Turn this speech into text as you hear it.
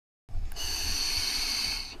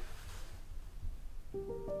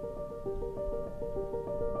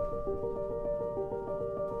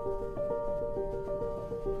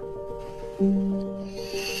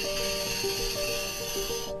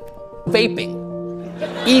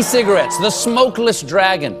Vaping, e-cigarettes, the smokeless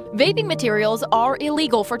dragon. Vaping materials are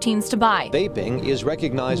illegal for teens to buy. Vaping is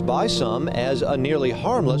recognized by some as a nearly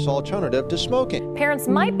harmless alternative to smoking. Parents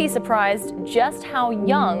might be surprised just how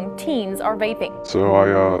young teens are vaping. So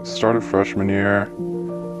I started freshman year.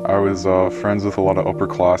 I was friends with a lot of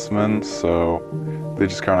upperclassmen, so they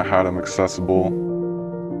just kind of had them accessible.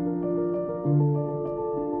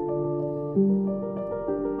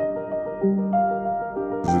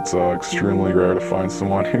 It's extremely rare to find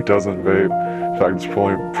someone who doesn't vape. In fact, it's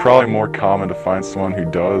probably more common to find someone who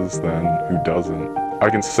does than who doesn't. I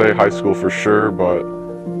can say high school for sure, but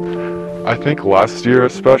I think last year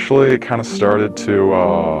especially, it kind of started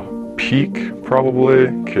to peak, probably.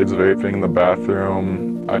 Kids vaping in the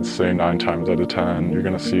bathroom. I'd say 9 times out of 10, you're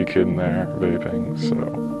gonna see a kid in there vaping,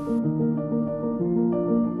 so.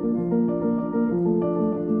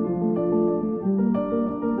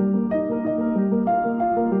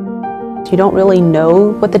 You don't really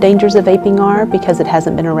know what the dangers of vaping are because it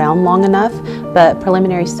hasn't been around long enough, but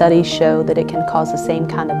preliminary studies show that it can cause the same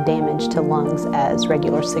kind of damage to lungs as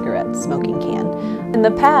regular cigarette smoking can. In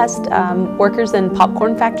the past, workers in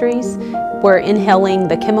popcorn factories were inhaling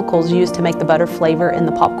the chemicals used to make the butter flavor in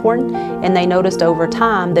the popcorn, and they noticed over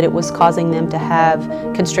time that it was causing them to have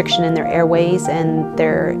constriction in their airways and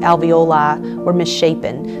their alveoli were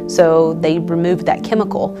misshapen. So they removed that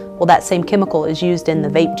chemical. Well, that same chemical is used in the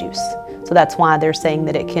vape juice. So that's why they're saying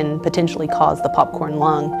that it can potentially cause the popcorn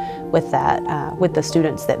lung with that, with the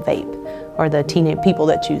students that vape or the teenage people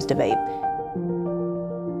that choose to vape.